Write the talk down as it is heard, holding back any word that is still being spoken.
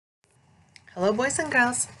Hello, boys and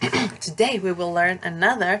girls. Today we will learn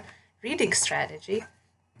another reading strategy.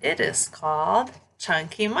 It is called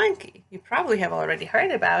Chunky Monkey. You probably have already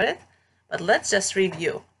heard about it, but let's just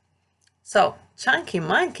review. So, Chunky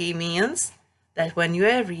Monkey means that when you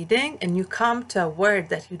are reading and you come to a word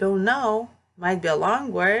that you don't know, might be a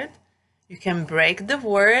long word, you can break the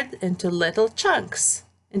word into little chunks,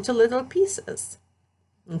 into little pieces.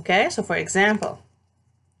 Okay, so for example,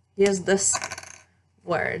 here's this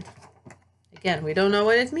word. Again, we don't know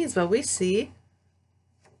what it means, but we see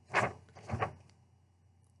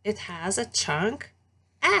it has a chunk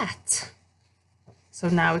at. So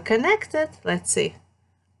now we connect it. Let's see.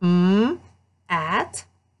 At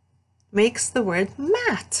makes the word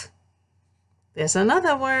mat. There's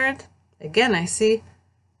another word. Again, I see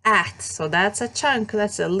at. So that's a chunk.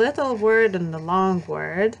 That's a little word and a long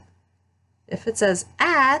word. If it says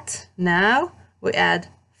at, now we add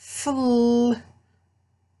fl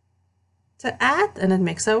to at, and it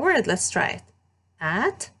makes a word. Let's try it.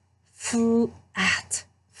 At, flat.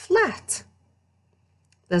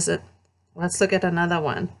 Does it? Let's look at another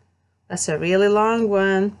one. That's a really long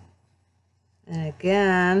one. And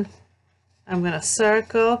again, I'm gonna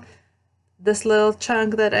circle this little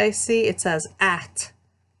chunk that I see. It says at.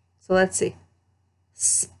 So let's see.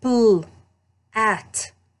 Spl,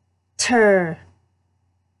 at, ter.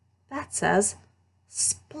 That says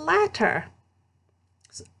splatter.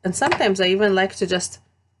 And sometimes I even like to just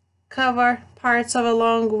cover parts of a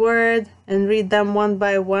long word and read them one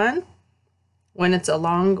by one when it's a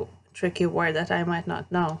long, tricky word that I might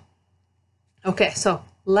not know. Okay, so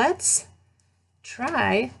let's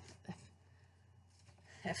try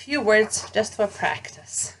a few words just for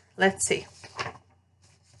practice. Let's see.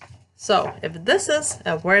 So if this is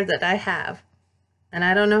a word that I have and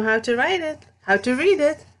I don't know how to write it, how to read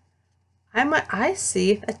it, I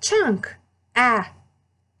see a chunk.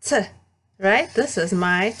 Right? This is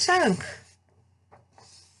my chunk.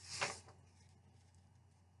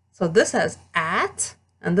 So this has at,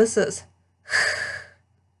 and this is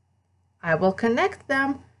I will connect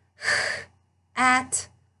them. At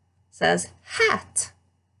says hat.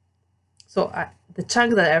 So the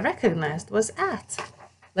chunk that I recognized was at.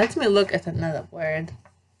 Let me look at another word.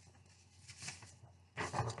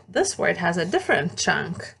 This word has a different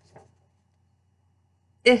chunk.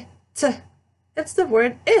 It. It's the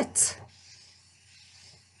word it.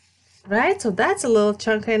 Right? So that's a little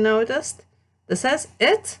chunk I noticed. This says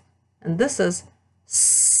it, and this is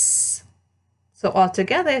s. So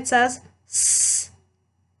altogether it says s,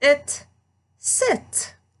 it,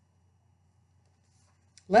 sit.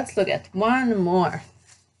 Let's look at one more.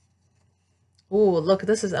 Oh, look,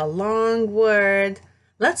 this is a long word.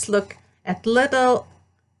 Let's look at little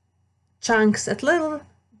chunks, at little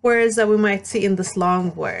words that we might see in this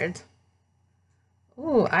long word.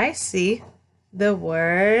 Oh, I see the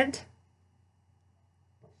word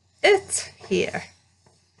it here.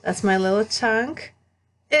 That's my little chunk.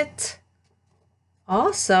 It.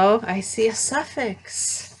 Also, I see a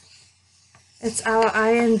suffix. It's our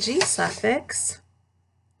ing suffix.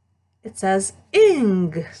 It says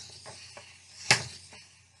ing.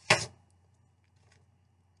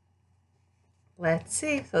 Let's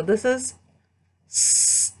see. So this is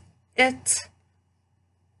s, it,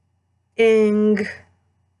 ing.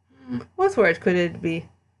 What word could it be?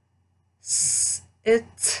 S,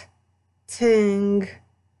 it, ting,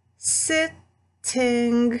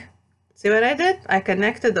 sitting. See what I did? I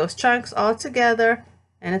connected those chunks all together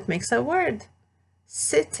and it makes a word.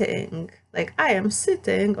 Sitting. Like I am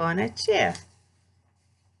sitting on a chair.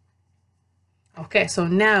 Okay, so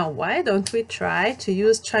now why don't we try to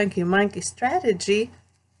use Chunky Monkey strategy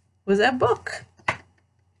with a book?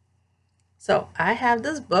 So I have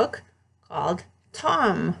this book called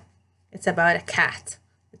Tom. It's about a cat.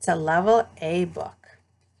 It's a level A book.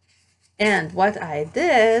 And what I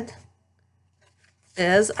did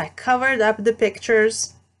is I covered up the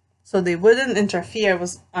pictures so they wouldn't interfere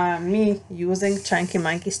with me using Chunky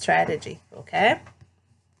Monkey strategy, okay?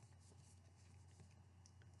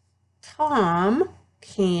 Tom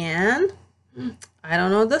can, I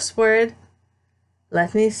don't know this word.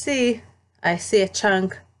 Let me see. I see a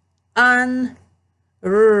chunk. Un.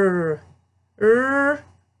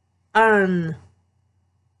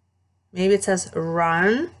 Maybe it says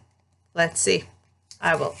run. Let's see.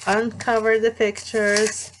 I will uncover the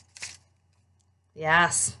pictures.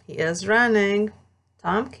 Yes, he is running.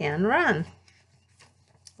 Tom can run.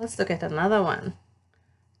 Let's look at another one.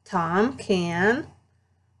 Tom can.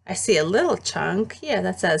 I see a little chunk here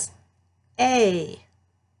that says A.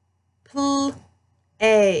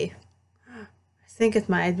 A. I think it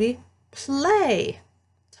might be play.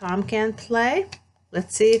 Tom can play.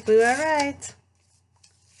 Let's see if we were right.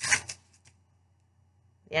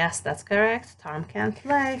 Yes, that's correct. Tom can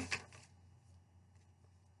play.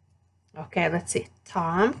 Okay, let's see.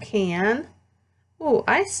 Tom can. Ooh,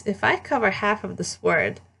 if I cover half of this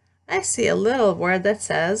word, I see a little word that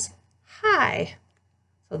says hi.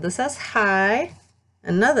 So this says hi.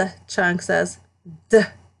 Another chunk says d.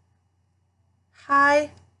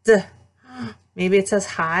 Hide. Maybe it says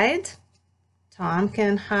hide. Tom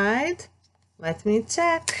can hide. Let me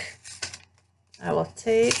check. I will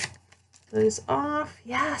take these off.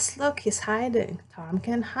 Yes, look, he's hiding. Tom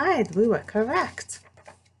can hide. We were correct.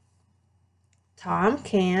 Tom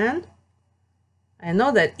can. I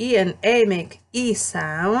know that E and A make E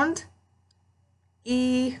sound.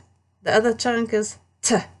 E. The other chunk is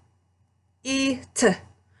T. Eat.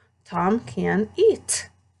 Tom can eat.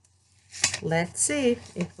 Let's see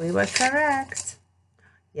if we were correct.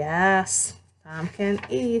 Yes, Tom can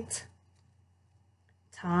eat.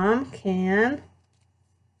 Tom can.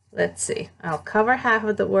 Let's see. I'll cover half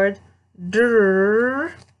of the word.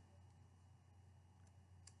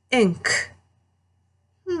 Ink.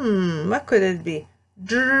 What could it be?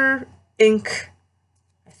 Ink.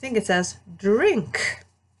 I think it says drink.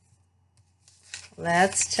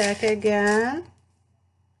 Let's check again.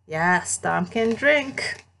 Yes, Tom can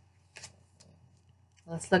drink.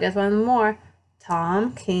 Let's look at one more.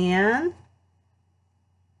 Tom can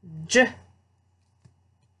jump.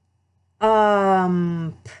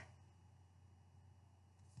 I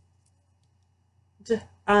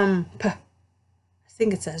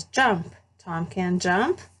think it says jump. Tom can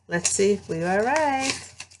jump. Let's see if we were right.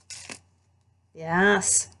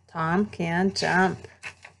 Yes, Tom can jump.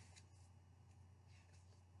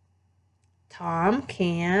 Tom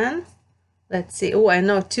can. Let's see. Oh, I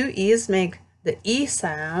know two E's make the E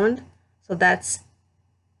sound. So that's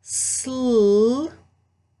sl,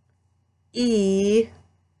 E,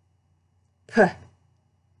 p.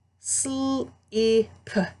 Sleep.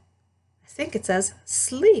 I think it says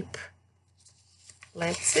sleep.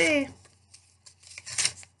 Let's see.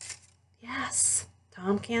 Yes,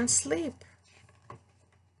 Tom can sleep.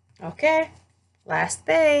 Okay, last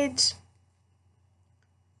page.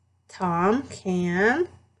 Tom can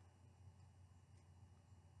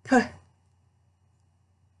p.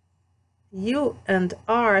 U and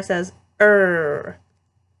R says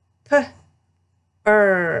p.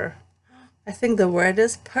 I think the word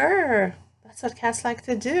is purr. That's what cats like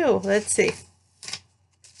to do. Let's see.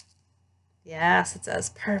 Yes, it says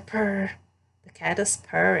purr, purr. The cat is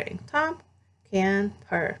purring. Tom can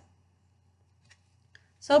purr.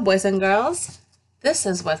 So, boys and girls, this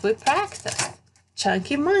is what we practiced.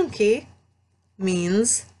 Chunky Monkey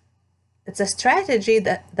means it's a strategy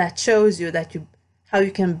that shows you how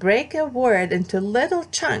you can break a word into little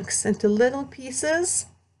chunks, into little pieces,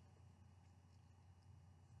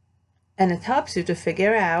 and it helps you to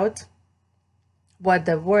figure out what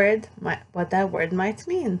that word might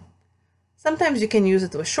mean. Sometimes you can use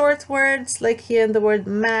it with short words, like here in the word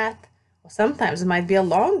math, or sometimes it might be a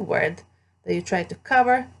long word that you try to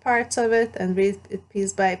cover parts of it and read it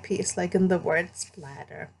piece by piece, like in the word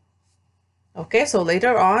splatter. Okay, so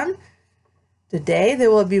later on today there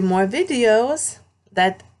will be more videos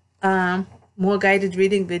more guided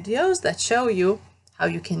reading videos that show you how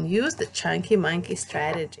you can use the Chunky Monkey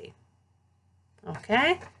strategy.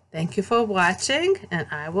 Okay, thank you for watching, and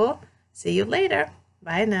I will see you later.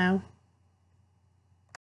 Bye now.